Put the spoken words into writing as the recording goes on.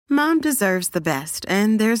Mom deserves the best,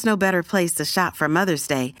 and there's no better place to shop for Mother's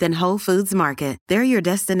Day than Whole Foods Market. They're your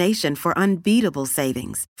destination for unbeatable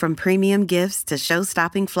savings, from premium gifts to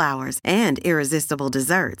show-stopping flowers and irresistible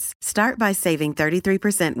desserts. Start by saving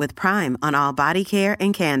 33% with Prime on all body care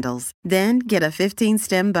and candles. Then get a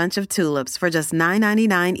 15-stem bunch of tulips for just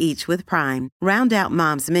 $9.99 each with Prime. Round out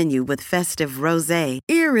Mom's menu with festive rosé,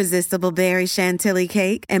 irresistible berry chantilly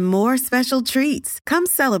cake, and more special treats. Come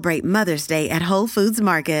celebrate Mother's Day at Whole Foods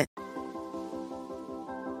Market.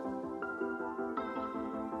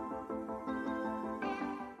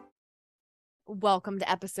 Welcome to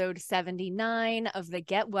episode 79 of the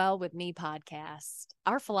Get Well With Me podcast.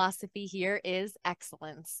 Our philosophy here is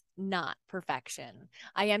excellence, not perfection.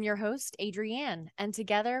 I am your host, Adrienne, and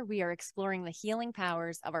together we are exploring the healing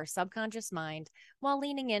powers of our subconscious mind while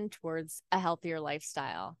leaning in towards a healthier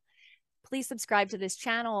lifestyle. Please subscribe to this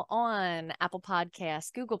channel on Apple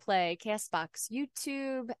Podcasts, Google Play, CastBox,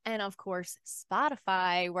 YouTube, and of course,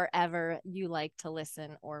 Spotify, wherever you like to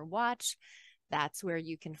listen or watch. That's where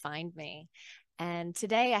you can find me. And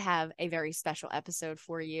today I have a very special episode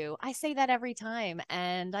for you. I say that every time,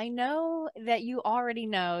 and I know that you already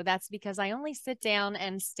know that's because I only sit down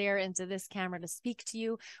and stare into this camera to speak to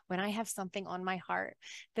you when I have something on my heart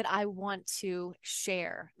that I want to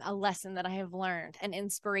share, a lesson that I have learned, an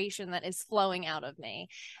inspiration that is flowing out of me.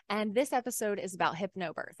 And this episode is about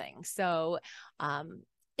hypnobirthing. So,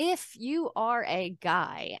 if you are a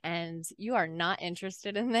guy and you are not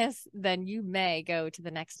interested in this, then you may go to the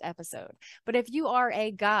next episode. But if you are a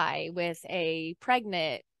guy with a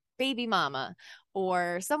pregnant baby mama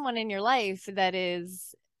or someone in your life that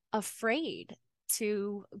is afraid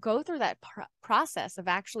to go through that process of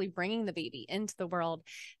actually bringing the baby into the world,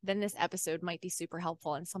 then this episode might be super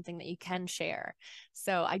helpful and something that you can share.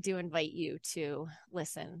 So I do invite you to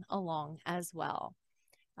listen along as well.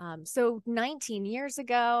 So 19 years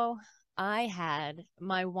ago, I had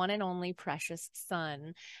my one and only precious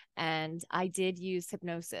son, and I did use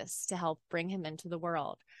hypnosis to help bring him into the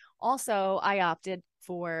world. Also, I opted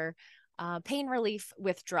for pain relief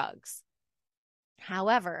with drugs.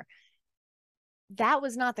 However, that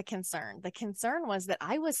was not the concern. The concern was that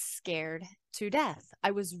I was scared to death.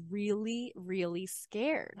 I was really, really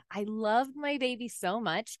scared. I loved my baby so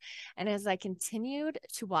much. And as I continued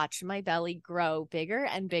to watch my belly grow bigger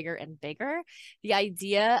and bigger and bigger, the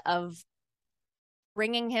idea of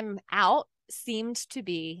bringing him out seemed to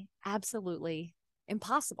be absolutely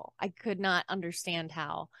impossible. I could not understand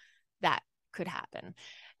how that could happen.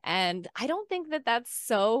 And I don't think that that's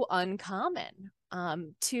so uncommon.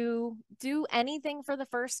 To do anything for the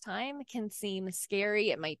first time can seem scary.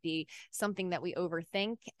 It might be something that we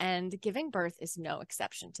overthink, and giving birth is no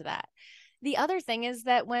exception to that. The other thing is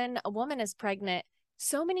that when a woman is pregnant,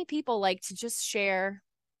 so many people like to just share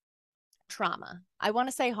trauma. I want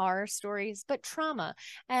to say horror stories, but trauma.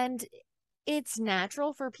 And it's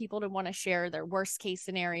natural for people to want to share their worst case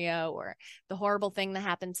scenario or the horrible thing that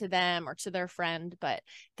happened to them or to their friend, but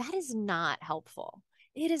that is not helpful.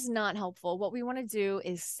 It is not helpful. What we want to do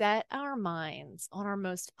is set our minds on our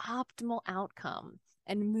most optimal outcome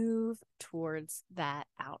and move towards that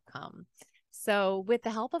outcome. So with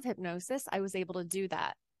the help of hypnosis, I was able to do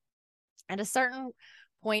that. At a certain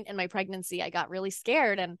point in my pregnancy, I got really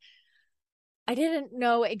scared and I didn't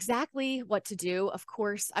know exactly what to do. Of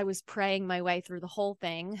course, I was praying my way through the whole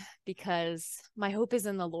thing because my hope is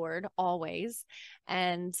in the Lord always.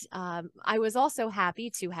 And I was also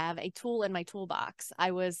happy to have a tool in my toolbox.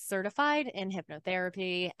 I was certified in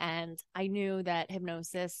hypnotherapy, and I knew that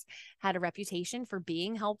hypnosis had a reputation for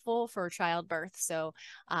being helpful for childbirth. So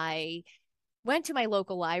I went to my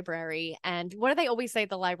local library, and what do they always say at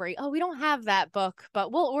the library? Oh, we don't have that book,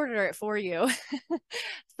 but we'll order it for you.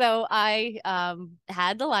 So I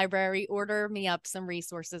had the library order me up some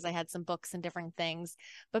resources. I had some books and different things,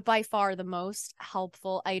 but by far the most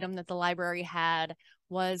helpful item that the library had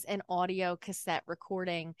was an audio cassette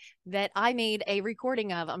recording that I made a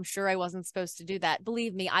recording of. I'm sure I wasn't supposed to do that.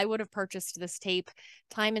 Believe me, I would have purchased this tape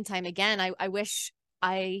time and time again. I wish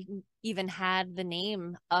I even had the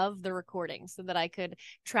name of the recording so that I could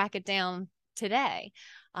track it down today.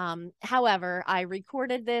 However, I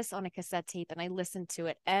recorded this on a cassette tape and I listened to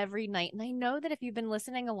it every night. And I know that if you've been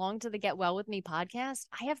listening along to the Get Well With Me podcast,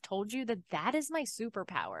 I have told you that that is my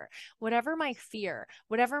superpower. Whatever my fear,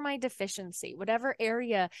 whatever my deficiency, whatever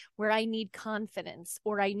area where I need confidence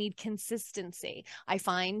or I need consistency, I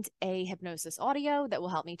find a hypnosis audio that will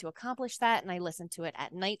help me to accomplish that. And I listen to it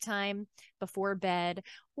at nighttime, before bed,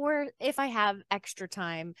 or if I have extra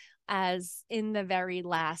time, as in the very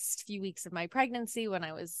last few weeks of my pregnancy when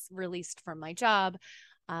I was released from my job,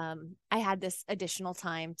 I had this additional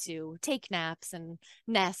time to take naps and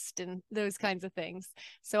nest and those kinds of things.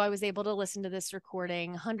 So I was able to listen to this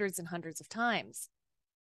recording hundreds and hundreds of times.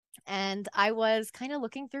 And I was kind of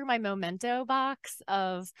looking through my memento box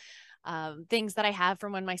of things that I have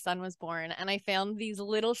from when my son was born. And I found these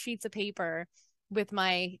little sheets of paper with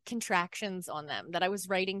my contractions on them that I was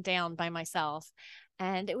writing down by myself.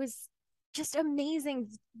 And it was just amazing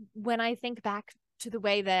when I think back to the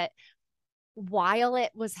way that while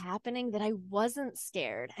it was happening, that I wasn't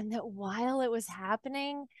scared, and that while it was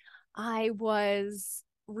happening, I was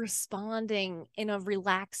responding in a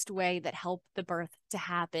relaxed way that helped the birth to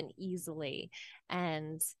happen easily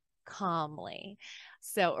and calmly.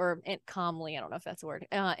 So, or calmly, I don't know if that's a word,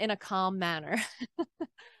 in a calm manner.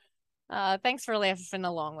 Thanks for laughing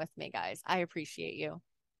along with me, guys. I appreciate you.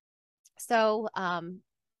 So,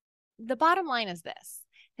 the bottom line is this: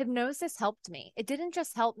 hypnosis helped me. It didn't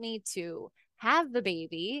just help me to have the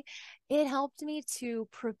baby, it helped me to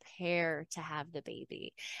prepare to have the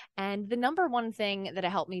baby. And the number one thing that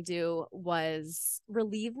it helped me do was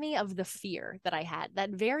relieve me of the fear that I had,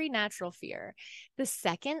 that very natural fear. The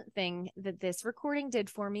second thing that this recording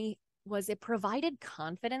did for me was it provided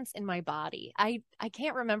confidence in my body. I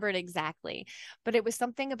can't remember it exactly, but it was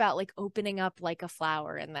something about like opening up like a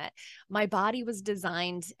flower, and that my body was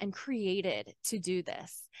designed and created to do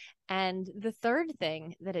this. And the third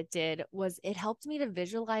thing that it did was it helped me to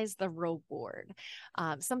visualize the reward.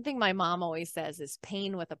 Something my mom always says is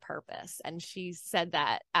pain with a purpose. And she said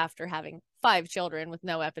that after having 5 children with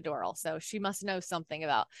no epidural. So she must know something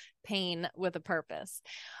about pain with a purpose.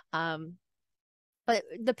 But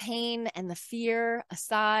the pain and the fear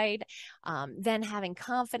aside, then having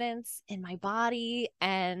confidence in my body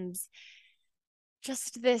and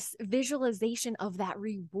just this visualization of that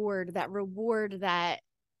reward that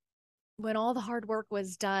when all the hard work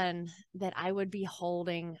was done, that I would be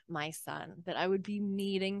holding my son, that I would be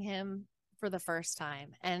meeting him for the first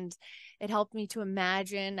time. And it helped me to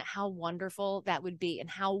imagine how wonderful that would be and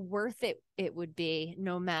how worth it would be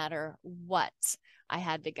no matter what I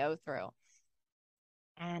had to go through.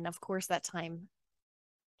 And of course, that time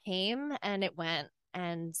came and it went.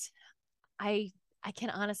 And I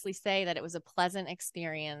can honestly say that it was a pleasant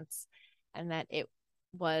experience, and that it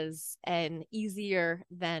was an easier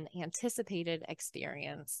than anticipated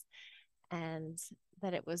experience, and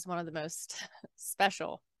that it was one of the most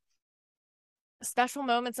special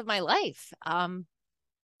moments of my life.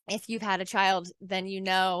 If you've had a child, then you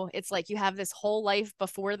know it's like you have this whole life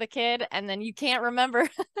before the kid, and then you can't remember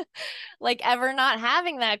like ever not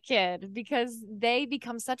having that kid, because they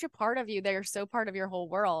become such a part of you. They're so part of your whole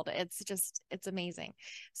world. It's amazing.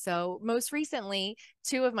 So most recently,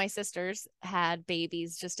 2 of my sisters had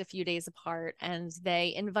babies just a few days apart, and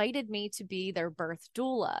they invited me to be their birth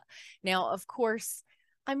doula. Now, of course,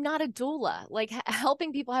 I'm not a doula. Like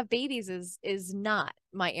helping people have babies is not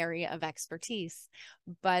my area of expertise,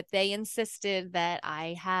 but they insisted that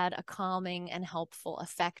I had a calming and helpful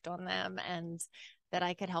effect on them, and that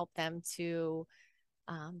I could help them to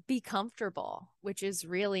be comfortable, which is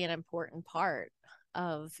really an important part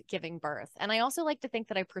of giving birth. And I also like to think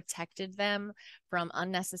that I protected them from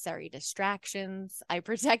unnecessary distractions. I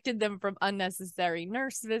protected them from unnecessary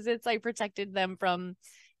nurse visits. I protected them from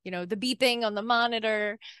the beeping on the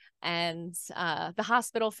monitor and the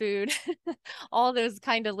hospital food, all those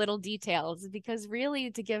kind of little details, because really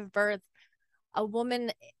to give birth, a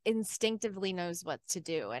woman instinctively knows what to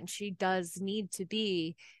do, and she does need to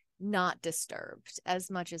be not disturbed as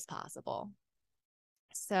much as possible.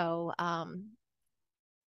 So,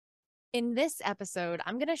 in this episode,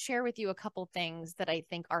 I'm going to share with you a couple things that I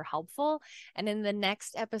think are helpful. And in the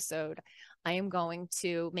next episode, I am going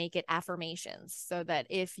to make it affirmations, so that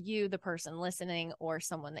if you, the person listening, or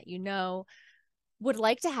someone that you know, would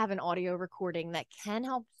like to have an audio recording that can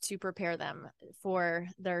help to prepare them for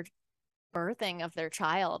their birthing of their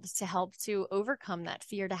child, to help to overcome that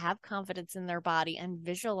fear, to have confidence in their body and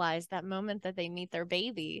visualize that moment that they meet their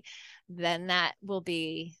baby, then that will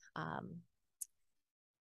be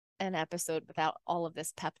an episode without all of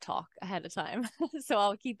this pep talk ahead of time. So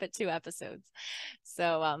I'll keep it 2 episodes.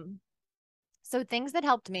 So things that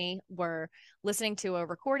helped me were listening to a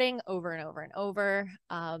recording over and over and over.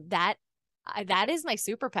 That is my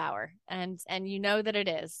superpower. And you know that it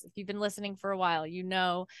is. If you've been listening for a while,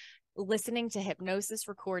 listening to hypnosis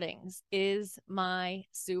recordings is my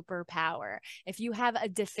superpower. If you have a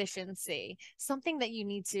deficiency, something that you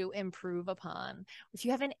need to improve upon, if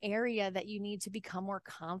you have an area that you need to become more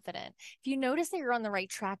confident, if you notice that you're on the right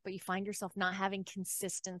track, but you find yourself not having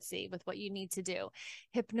consistency with what you need to do,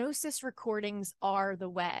 hypnosis recordings are the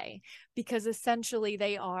way, because essentially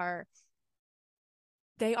they are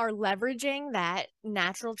They are leveraging that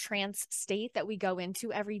natural trance state that we go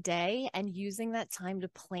into every day and using that time to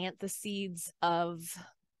plant the seeds of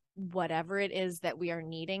whatever it is that we are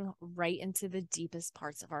needing right into the deepest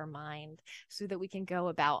parts of our mind so that we can go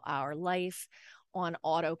about our life on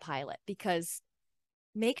autopilot. Because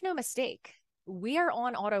make no mistake, we are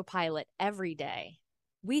on autopilot every day.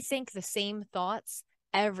 We think the same thoughts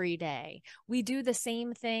every day. We do the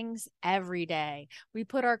same things every day. We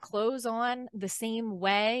put our clothes on the same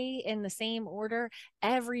way in the same order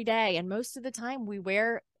every day. And most of the time, we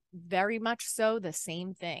wear very much so the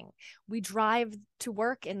same thing. We drive to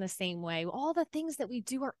work in the same way. All the things that we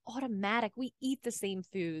do are automatic. We eat the same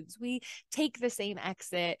foods. We take the same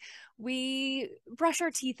exit. We brush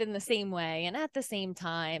our teeth in the same way and at the same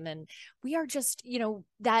time. And we are just,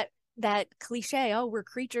 that cliche, oh, we're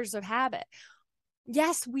creatures of habit.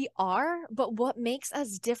 Yes, we are, but what makes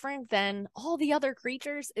us different than all the other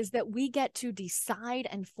creatures is that we get to decide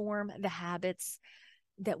and form the habits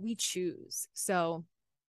that we choose. So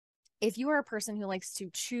if you are a person who likes to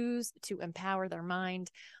choose to empower their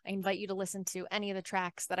mind, I invite you to listen to any of the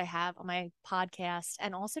tracks that I have on my podcast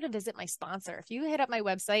and also to visit my sponsor. If you hit up my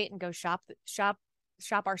website and go shop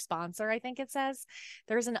our sponsor, I think it says,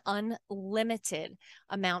 there's an unlimited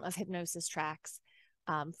amount of hypnosis tracks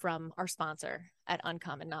from our sponsor at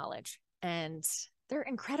Uncommon Knowledge. And they're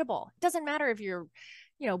incredible. It doesn't matter if you're,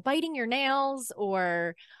 biting your nails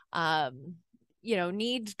or,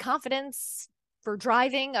 need confidence for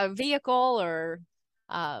driving a vehicle or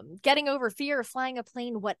getting over fear of flying a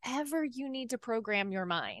plane, whatever you need to program your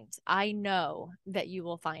mind, I know that you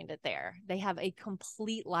will find it there. They have a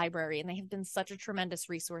complete library and they have been such a tremendous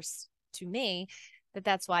resource to me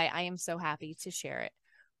that's why I am so happy to share it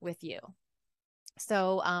with you.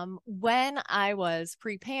 So when I was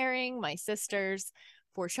preparing my sisters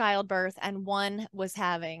for childbirth and one was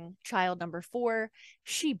having child number 4,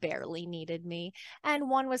 she barely needed me. And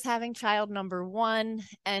one was having child number 1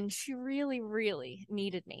 and she really, really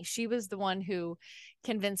needed me. She was the one who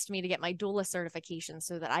convinced me to get my doula certification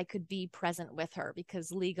so that I could be present with her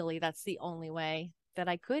because legally that's the only way that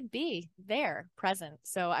I could be there present.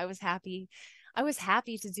 So I was happy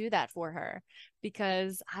to do that for her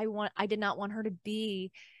because I did not want her to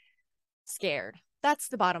be scared. That's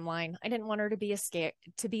the bottom line. I didn't want her to be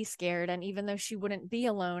scared. And even though she wouldn't be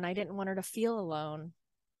alone, I didn't want her to feel alone.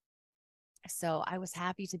 So I was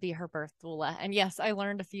happy to be her birth doula. And yes, I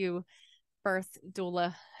learned a few birth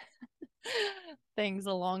doula things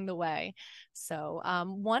along the way. So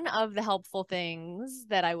one of the helpful things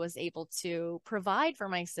that I was able to provide for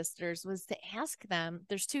my sisters was to ask them,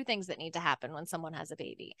 there's 2 things that need to happen when someone has a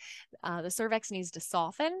baby. The cervix needs to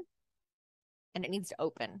soften and it needs to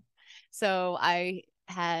open. So I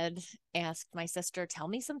had asked my sister, tell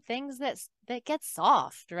me some things that get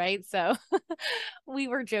soft, right? So we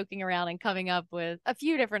were joking around and coming up with a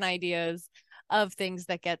few different ideas of things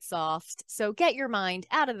that get soft. So get your mind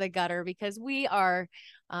out of the gutter because we are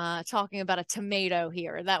talking about a tomato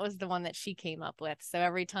here. That was the one that she came up with. So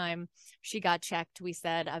every time she got checked, we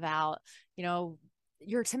said about,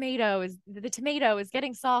 the tomato is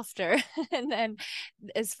getting softer. And then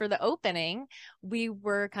as for the opening, we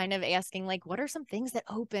were kind of asking like, what are some things that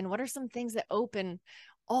open? What are some things that open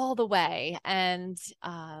all the way? And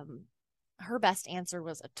her best answer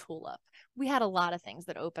was a tulip. We had a lot of things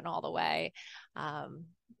that open all the way.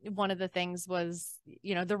 One of the things was,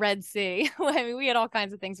 the Red Sea. I mean, we had all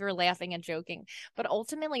kinds of things. We were laughing and joking, but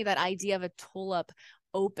ultimately that idea of a tulip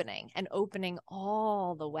opening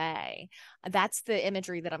all the way, that's the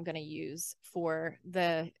imagery that I'm going to use for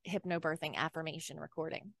the hypnobirthing affirmation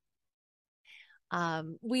recording.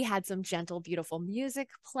 We had some gentle, beautiful music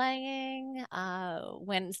playing.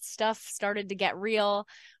 When stuff started to get real,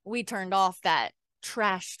 we turned off that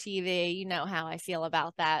trash TV. You know how I feel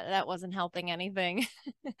about that. That wasn't helping anything.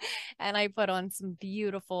 And I put on some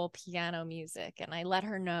beautiful piano music and I let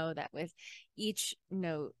her know that with each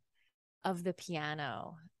note of the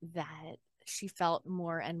piano that she felt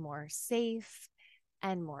more and more safe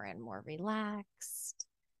and more relaxed,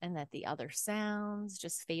 and that the other sounds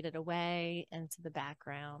just faded away into the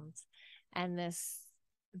background. And this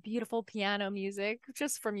beautiful piano music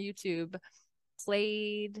just from YouTube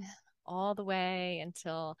played all the way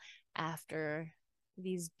until after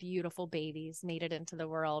these beautiful babies made it into the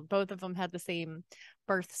world. Both of them had the same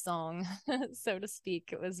birth song, so to speak.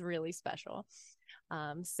 It was really special.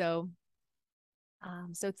 So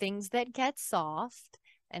things that get soft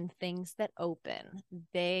and things that open,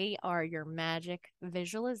 they are your magic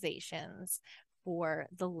visualizations for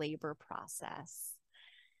the labor process.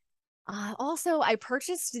 Also, I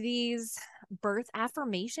purchased these birth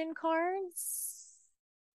affirmation cards.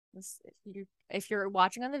 If you're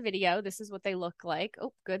watching on the video, this is what they look like.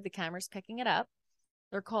 Oh, good. The camera's picking it up.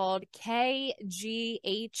 They're called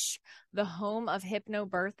KGH, the home of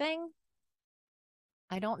hypnobirthing.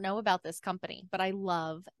 I don't know about this company, but I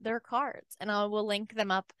love their cards, and I will link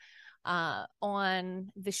them up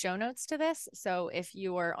on the show notes to this. So if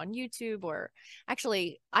you are on YouTube, or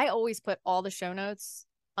actually, I always put all the show notes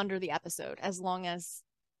under the episode as long as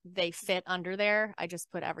they fit under there. I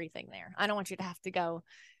just put everything there. I don't want you to have to go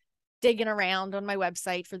digging around on my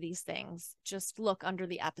website for these things. Just look under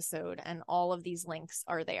the episode and all of these links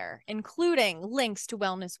are there, including links to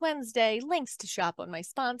Wellness Wednesday, links to shop on my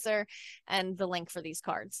sponsor, and the link for these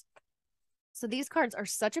cards. So these cards are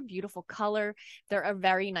such a beautiful color. They're a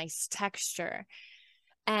very nice texture,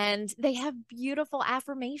 and they have beautiful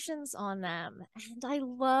affirmations on them. And I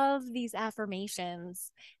love these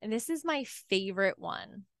affirmations. And this is my favorite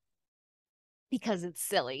one because it's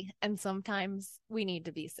silly, and sometimes we need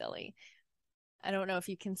to be silly. I don't know if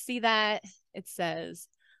you can see that. It says,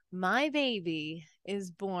 "My baby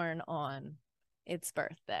is born on its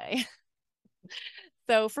birthday."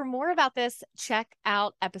 So for more about this, check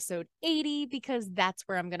out episode 80, because that's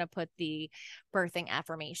where I'm going to put the birthing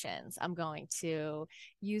affirmations. I'm going to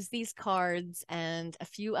use these cards and a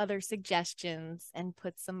few other suggestions and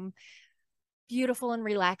put some beautiful and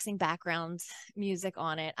relaxing background music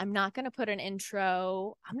on it. I'm not going to put an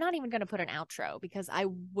intro. I'm not even going to put an outro, because I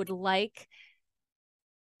would like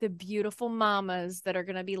the beautiful mamas that are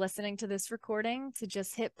going to be listening to this recording to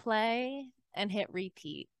just hit play and hit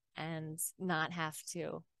repeat and not have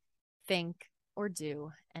to think or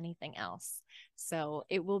do anything else. So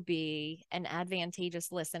it will be an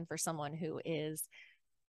advantageous listen for someone who is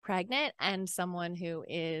pregnant and someone who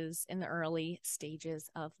is in the early stages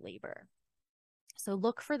of labor. So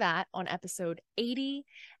look for that on episode 80.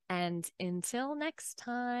 And until next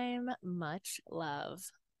time, much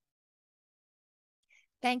love.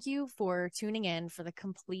 Thank you for tuning in for the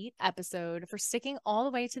complete episode, for sticking all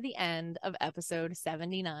the way to the end of episode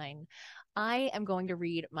 79. I am going to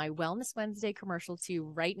read my Wellness Wednesday commercial to you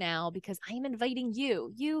right now, because I am inviting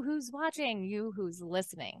you who's watching, you who's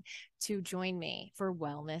listening, to join me for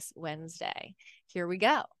Wellness Wednesday. Here we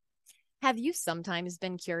go. Have you sometimes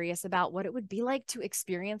been curious about what it would be like to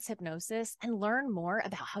experience hypnosis and learn more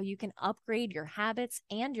about how you can upgrade your habits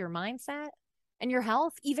and your mindset and your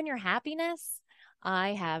health, even your happiness? I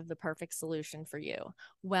have the perfect solution for you.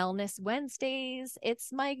 Wellness Wednesdays.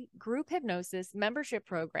 It's my group hypnosis membership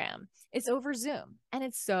program. It's over Zoom, and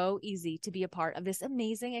it's so easy to be a part of this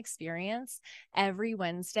amazing experience every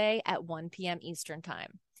Wednesday at 1 p.m. Eastern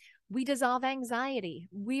Time. We dissolve anxiety,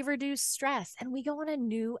 we reduce stress, and we go on a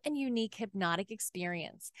new and unique hypnotic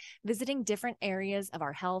experience, visiting different areas of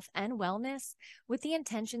our health and wellness with the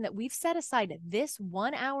intention that we've set aside this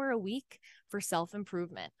 1 hour a week for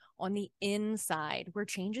self-improvement on the inside, where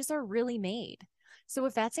changes are really made. So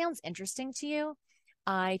if that sounds interesting to you,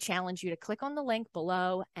 I challenge you to click on the link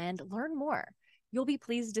below and learn more. You'll be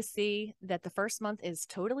pleased to see that the first month is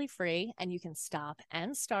totally free, and you can stop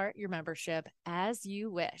and start your membership as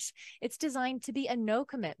you wish. It's designed to be a no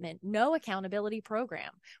commitment, no accountability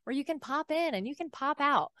program where you can pop in and you can pop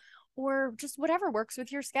out, or just whatever works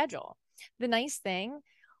with your schedule. The nice thing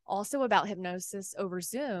also about hypnosis over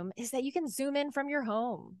Zoom is that you can zoom in from your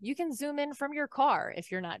home. You can zoom in from your car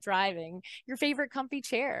if you're not driving, your favorite comfy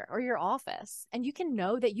chair, or your office, and you can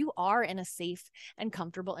know that you are in a safe and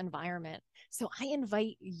comfortable environment. So I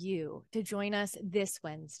invite you to join us this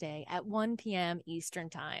Wednesday at 1 p.m. Eastern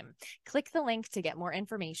Time. Click the link to get more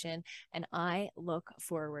information, and I look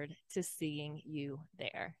forward to seeing you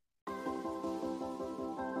there.